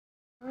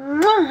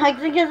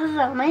hugs and kisses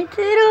on my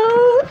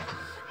toodles.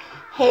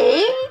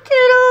 Hey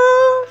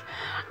toodles.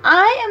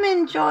 I am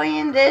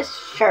enjoying this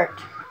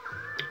shirt.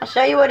 I'll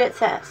show you what it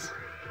says.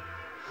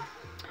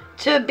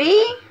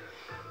 It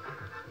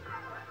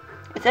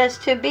says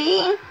to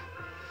be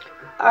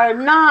or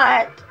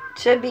not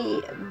to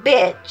be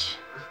bitch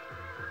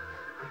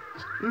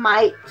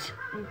might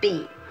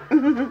be.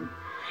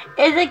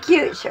 It's a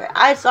cute shirt.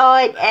 I saw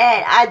it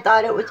and I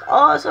thought it was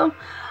awesome.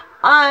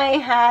 I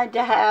had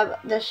to have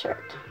the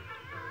shirt.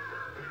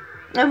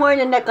 I'm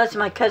wearing a necklace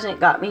my cousin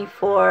got me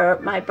for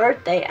my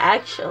birthday,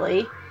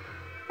 actually.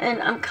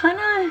 And I'm kind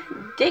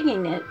of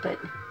digging it, but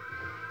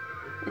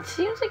it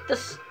seems like the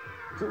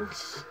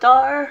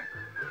star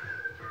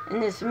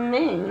and this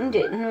moon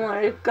didn't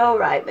want to go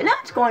right. But now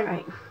it's going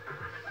right.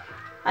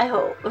 I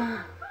hope.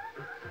 I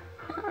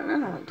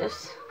don't know. It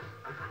just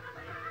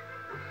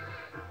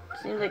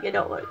seems like it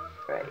don't look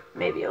right.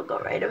 Maybe it'll go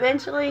right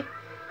eventually.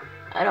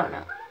 I don't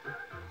know.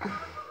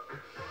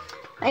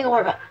 I ain't gonna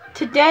worry about it.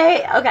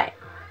 Today, okay.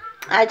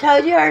 I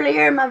told you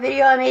earlier in my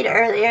video I made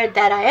earlier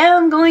that I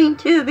am going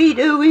to be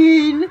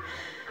doing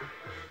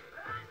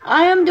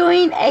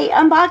a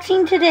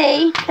unboxing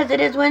today because it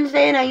is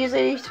Wednesday and I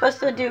usually supposed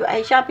to do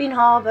a shopping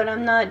haul, but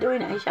I'm not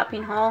doing a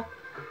shopping haul.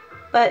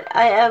 But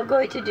I am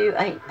going to do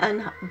an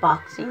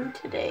unboxing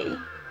today.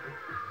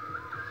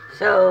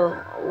 So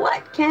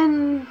what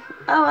can...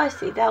 Oh, I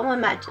see. That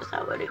one matches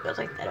that one. It goes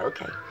like that.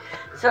 Okay.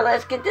 So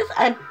let's get this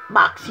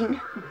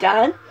unboxing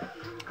done.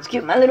 Let's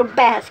get my little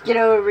basket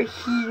over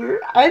here.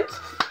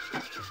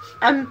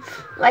 I'm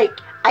like,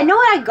 I know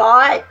what I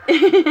got.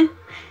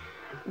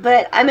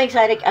 But I'm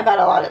excited about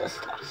a lot of this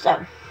stuff.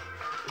 So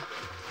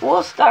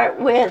we'll start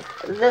with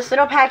this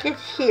little package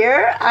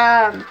here.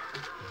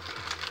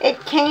 It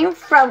came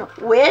from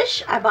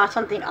Wish. I bought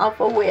something off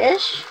of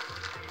Wish.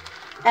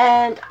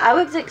 And I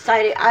was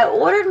excited. I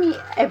ordered me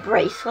a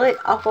bracelet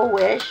off of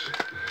Wish.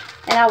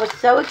 And I was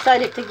so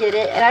excited to get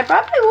it. And I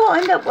probably will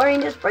end up wearing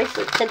this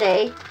bracelet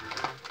today.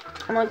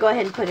 I'm going to go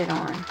ahead and put it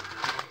on.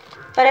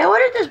 But I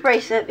ordered this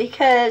bracelet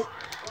because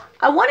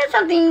I wanted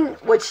something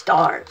with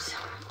stars.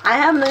 I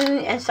have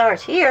moon and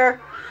stars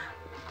here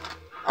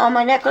on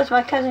my necklace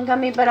my cousin got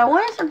me. But I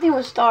wanted something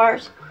with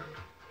stars.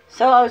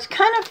 So I was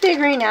kind of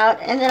figuring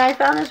out. And then I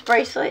found this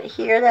bracelet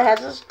here that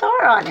has a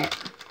star on it.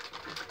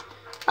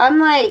 I'm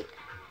like...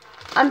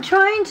 I'm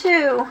trying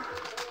to...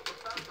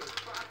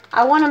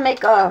 I want to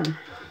make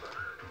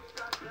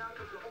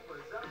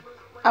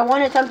I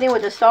wanted something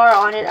with a star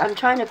on it. I'm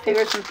trying to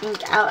figure some things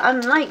out.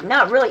 I'm like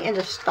not really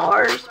into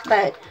stars,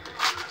 but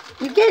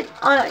you get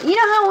on you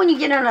know how when you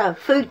get on a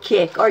food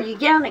kick or you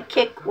get on a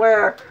kick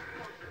where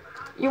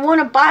you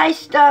want to buy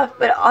stuff,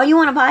 but all you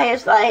want to buy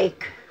is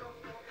like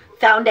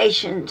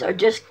foundations or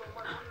just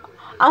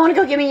I want to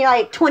go get me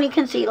like 20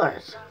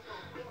 concealers.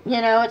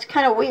 You know, it's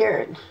kind of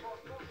weird.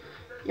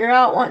 You're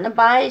out wanting to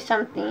buy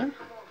something.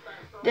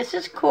 This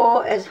is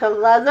cool. It's a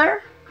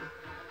leather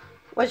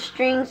with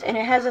strings and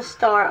it has a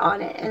star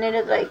on it, and it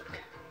is like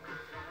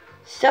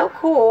so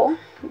cool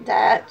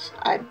that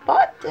I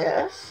bought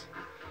this,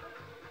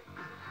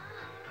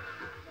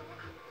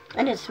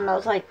 and it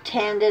smells like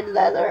tanned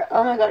leather.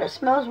 Oh my god, it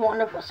smells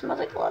wonderful. It smells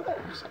like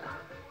leather. So.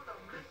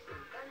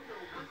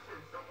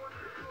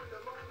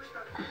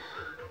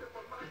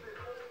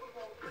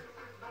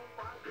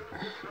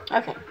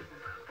 Okay,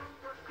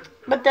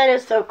 but that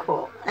is so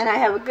cool, and I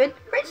have a good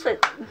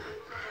bracelet.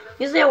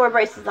 Usually I wear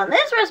bracelets on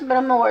this wrist, but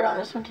I'm going to wear it on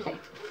this one today.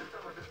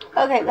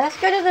 Okay, let's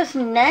go to this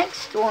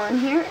next one.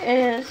 Here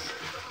is...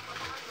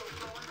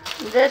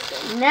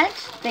 This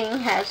next thing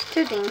has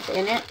two things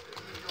in it.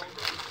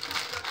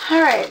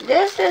 Alright,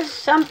 this is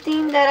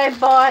something that I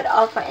bought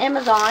off of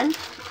Amazon.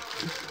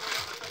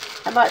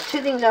 I bought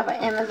two things off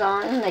of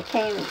Amazon that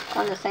came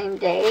on the same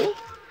day.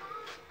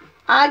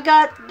 I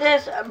got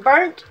this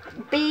Burnt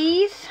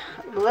Bees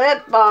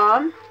lip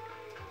balm.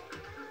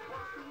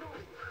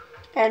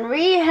 And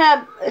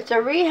it's a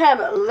rehab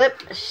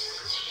lip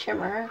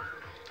shimmer.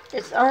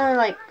 It's only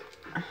like,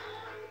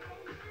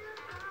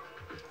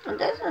 it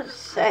doesn't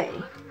say,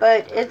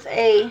 but it's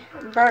a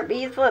Burnt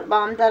Bees lip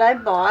balm that I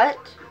bought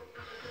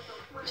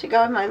to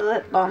go in my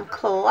lip balm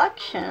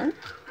collection.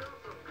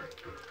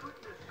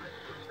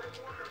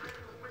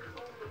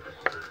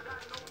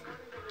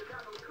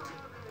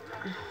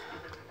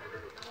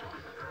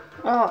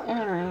 Oh,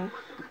 anyway,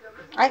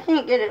 I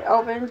can't get it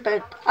open,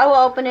 but I will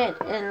open it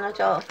and let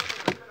y'all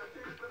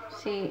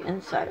see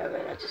inside of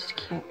it. I just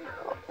can't get it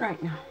open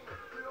right now.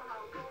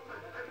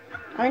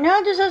 I know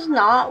it just does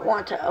not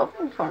want to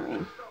open for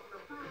me.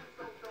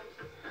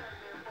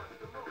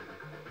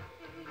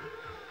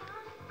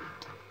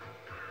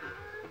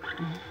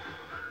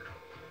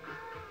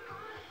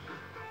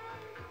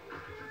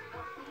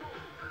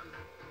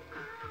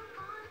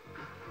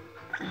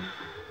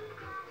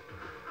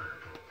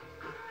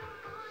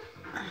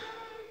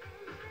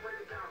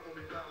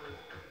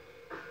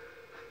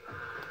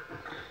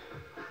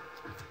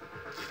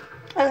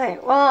 Okay,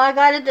 well, I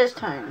got it this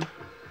time.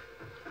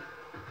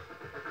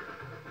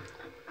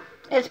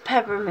 It's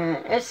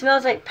peppermint. It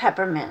smells like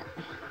peppermint.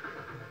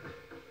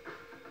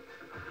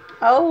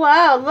 Oh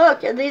wow,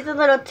 look, these are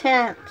little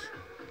tents.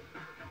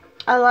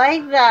 I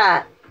like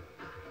that.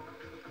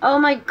 Oh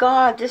my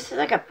god, this is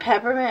like a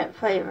peppermint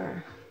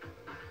flavor.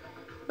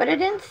 But it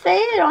didn't say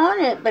it on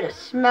it, but it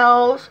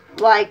smells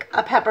like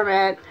a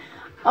peppermint.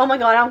 Oh my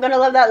god, I'm gonna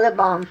love that lip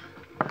balm.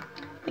 I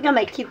think I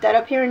might keep that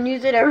up here and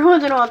use it every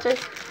once in a while too.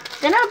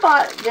 Then I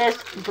bought this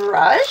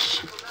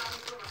brush.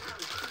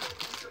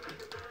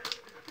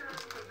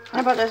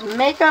 I bought this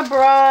makeup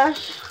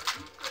brush.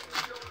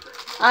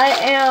 I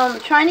am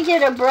trying to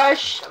get a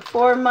brush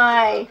for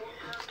my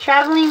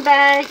traveling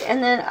bag,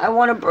 and then I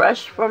want a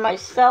brush for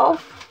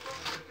myself.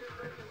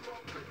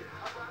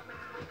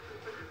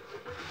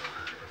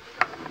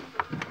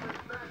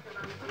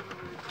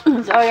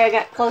 Sorry, I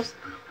got close.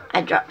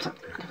 I dropped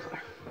something on the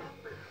floor.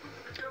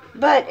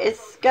 But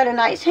it's got a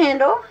nice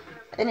handle,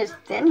 and it's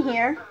thin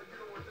here.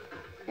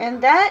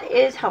 And that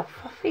is how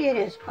fluffy it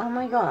is. Oh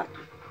my god.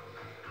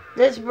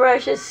 This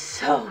brush is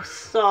so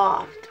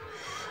soft.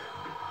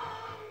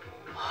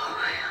 Oh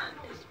my god,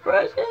 this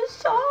brush is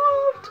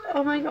soft.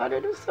 Oh my god,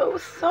 it is so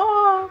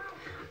soft.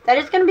 That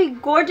is going to be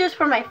gorgeous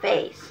for my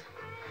face.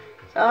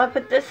 So I'll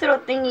put this little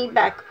thingy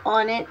back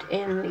on it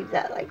and leave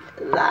that like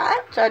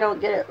that so I don't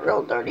get it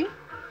real dirty.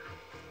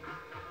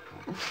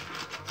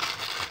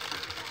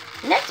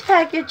 Next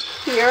package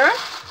here.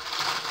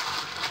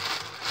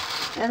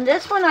 And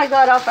this one I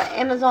got off of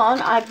Amazon.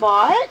 I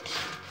bought.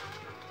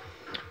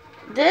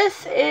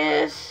 This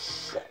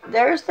is,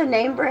 there's the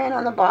name brand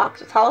on the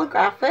box. It's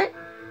holographic.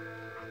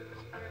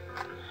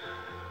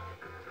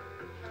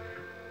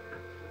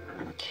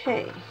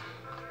 Okay.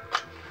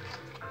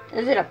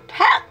 Is it a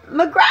Pat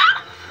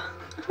McGrath?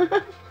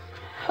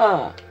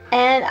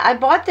 And I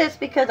bought this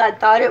because I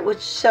thought it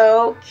was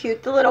so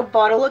cute. The little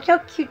bottle. Look how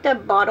cute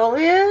that bottle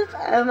is.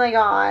 Oh my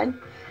god.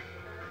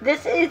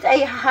 This is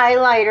a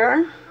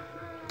highlighter.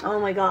 Oh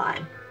my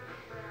god.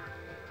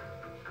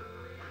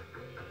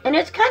 And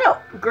it's kind of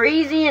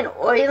greasy and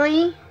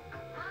oily.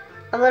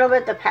 A little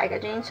bit the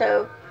packaging.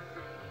 So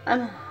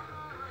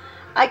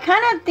I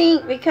kind of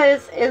think,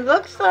 because it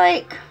looks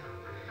like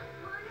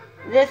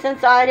this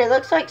inside, it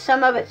looks like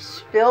some of it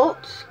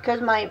spilt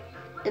because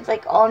it's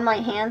like on my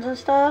hands and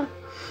stuff.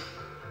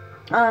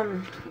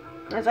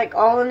 It's like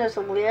all in this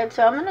lid,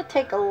 so I'm gonna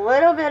take a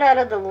little bit out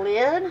of the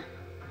lid.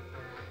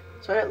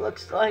 That's what it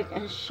looks like,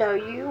 and show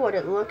you what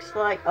it looks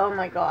like. Oh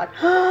my god.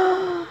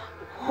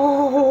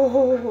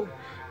 Oh,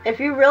 if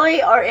you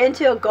really are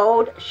into a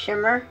gold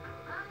shimmer,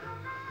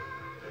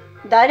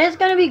 that is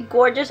gonna be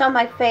gorgeous on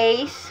my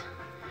face.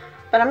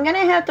 But I'm gonna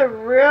have to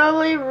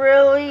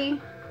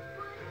really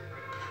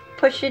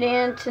push it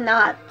in to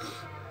not,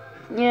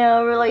 you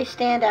know, really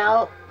stand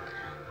out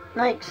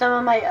like some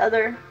of my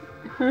others.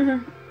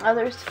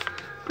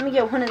 Let me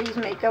get one of these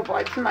makeup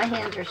wipes. My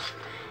hands are,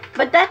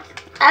 but that's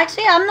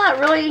actually, I'm not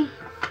really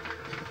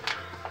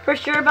for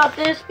sure about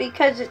this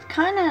because it's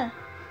kind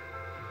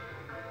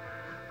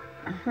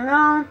of,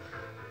 no,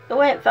 the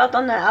way it felt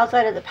on the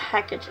outside of the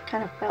package, it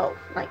kind of felt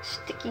like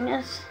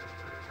stickiness.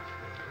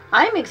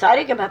 I'm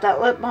excited about that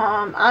lip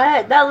balm.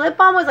 That lip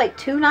balm was like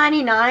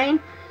 $2.99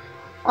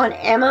 on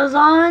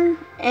Amazon,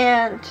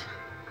 and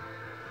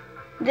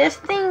this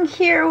thing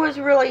here was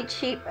really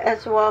cheap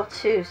as well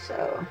too.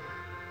 So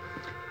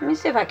let me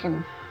see if I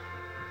can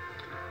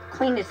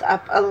clean this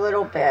up a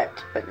little bit,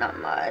 but not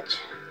much.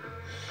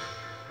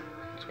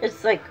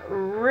 It's like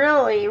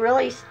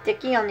really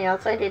sticky on the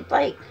outside. It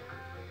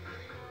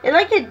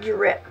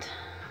dripped.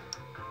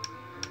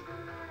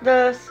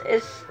 This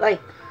is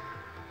like,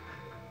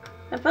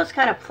 it feels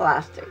kind of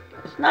plastic.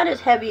 It's not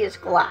as heavy as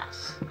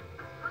glass.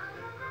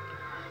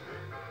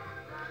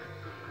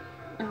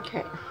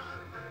 Okay.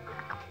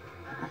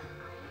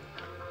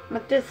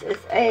 But this is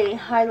a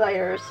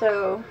highlighter,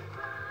 so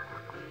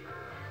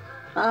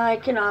I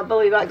cannot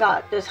believe I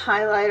got this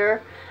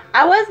highlighter.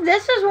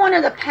 This is one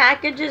of the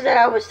packages that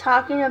I was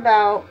talking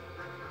about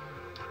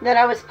that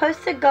I was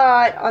supposed to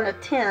got on the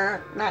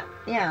 10th.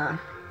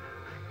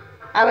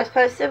 I was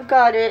supposed to have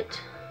got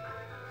it,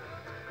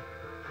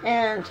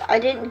 and I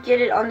didn't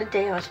get it on the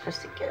day I was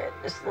supposed to get it.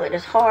 This lid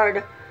is hard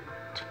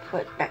to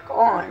put back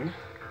on.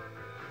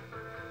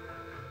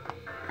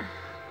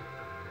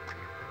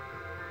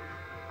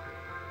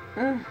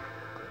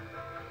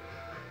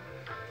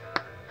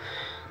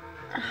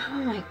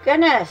 Oh my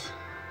goodness.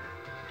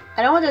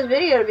 I don't want this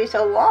video to be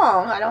so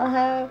long. I don't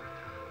have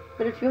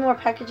but a few more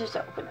packages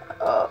to open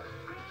up.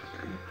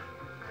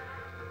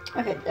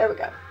 Okay, there we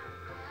go.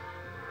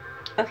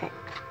 Okay.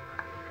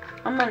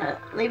 I'm gonna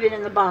leave it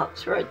in the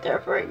box right there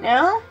for right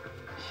now.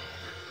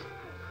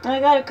 I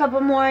got a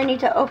couple more I need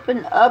to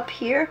open up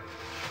here.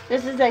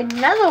 This is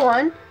another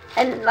one.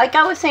 And like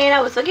I was saying,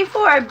 I was looking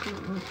for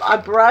a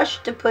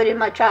brush to put in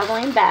my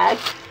traveling bag.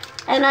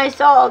 And I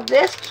saw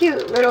this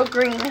cute little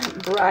green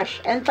brush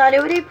and thought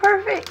it would be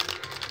perfect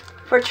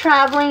for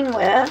traveling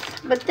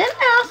with. But then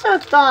I also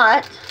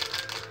thought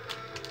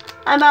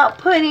about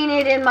putting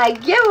it in my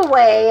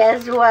giveaway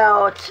as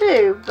well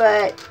too.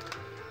 But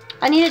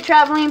I need a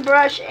traveling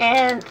brush,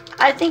 and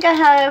I think I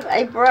have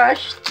a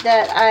brush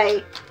that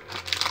I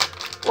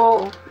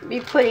will be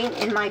putting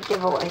in my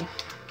giveaway.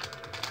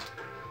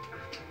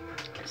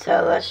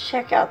 So let's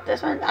check out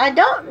this one. I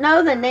don't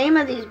know the name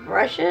of these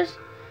brushes,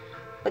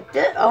 but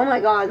this, oh my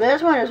god,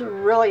 this one is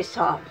really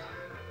soft.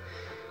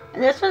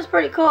 And this one's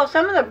pretty cool.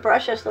 Some of the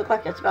brushes look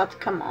like it's about to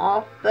come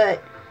off,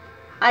 but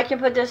I can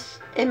put this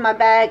in my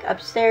bag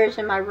upstairs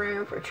in my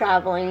room for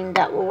traveling.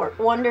 That will work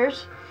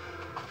wonders.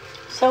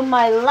 So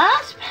my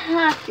last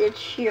package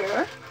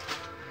here,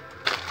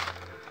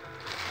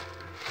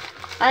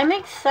 I'm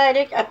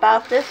excited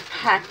about this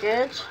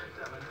package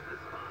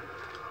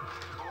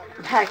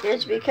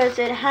because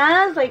it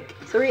has like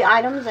 3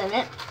 items in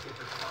it.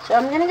 So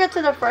I'm gonna go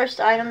to the first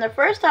item. The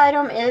first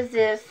item is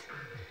this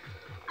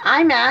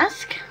eye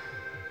mask.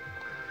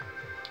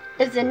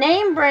 It's the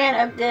name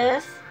brand of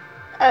this.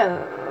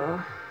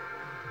 Oh,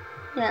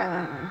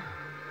 yeah.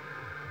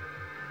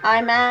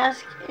 Eye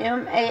mask,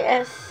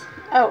 M-A-S.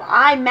 Oh,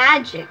 Eye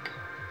Magic.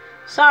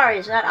 Sorry,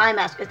 it's not eye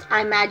mask. It's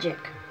Eye Magic.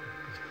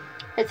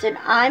 It's an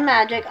Eye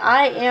Magic.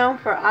 I am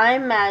for Eye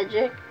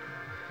Magic.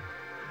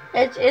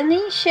 It's in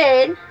the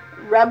shade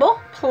Rebel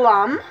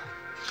Plum.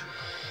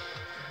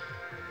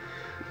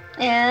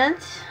 And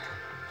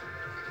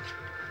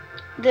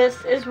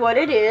this is what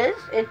it is.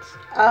 It's,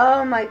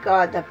 oh my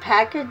god, the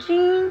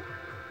packaging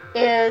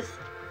is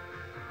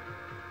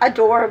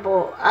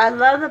adorable. I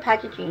love the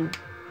packaging.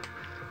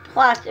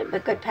 Plastic,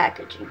 but good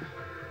packaging.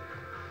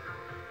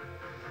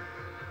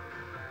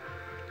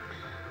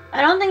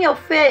 I don't think it'll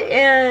fit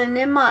in.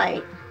 It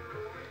might.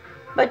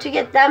 But to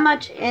get that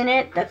much in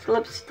it, that's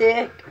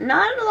lipstick.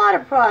 Not a lot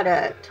of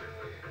product.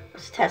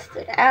 Let's test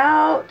it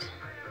out.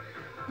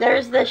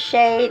 There's the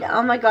shade.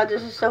 Oh my god,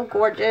 this is so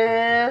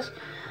gorgeous.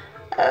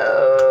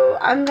 Oh,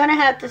 I'm going to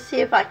have to see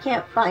if I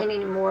can't find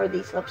any more of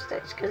these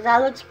lipsticks, because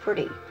that looks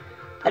pretty.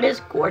 That is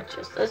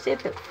gorgeous. Let's see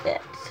if it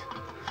fits.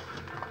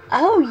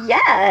 Oh,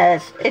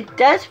 yes. It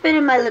does fit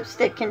in my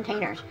lipstick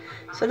containers.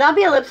 So that'll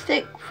be a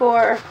lipstick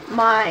for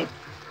my,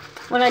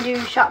 when I do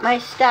shop my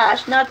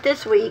stash. Not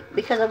this week,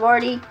 because I've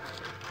already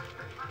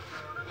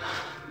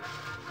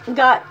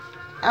got,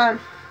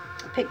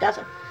 picked out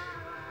some.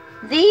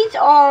 These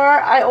are,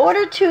 I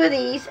ordered 2 of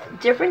these,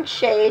 different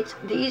shades.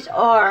 These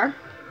are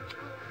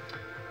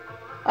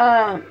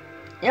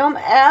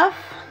MF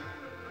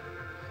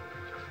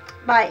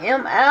by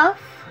MF,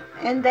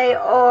 and they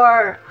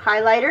are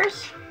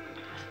highlighters.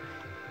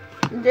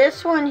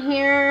 This one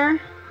here,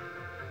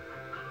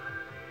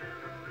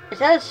 is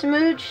that a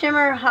smooth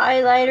shimmer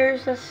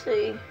highlighters? Let's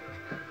see.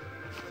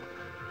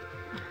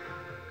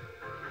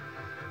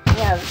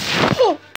 Yeah.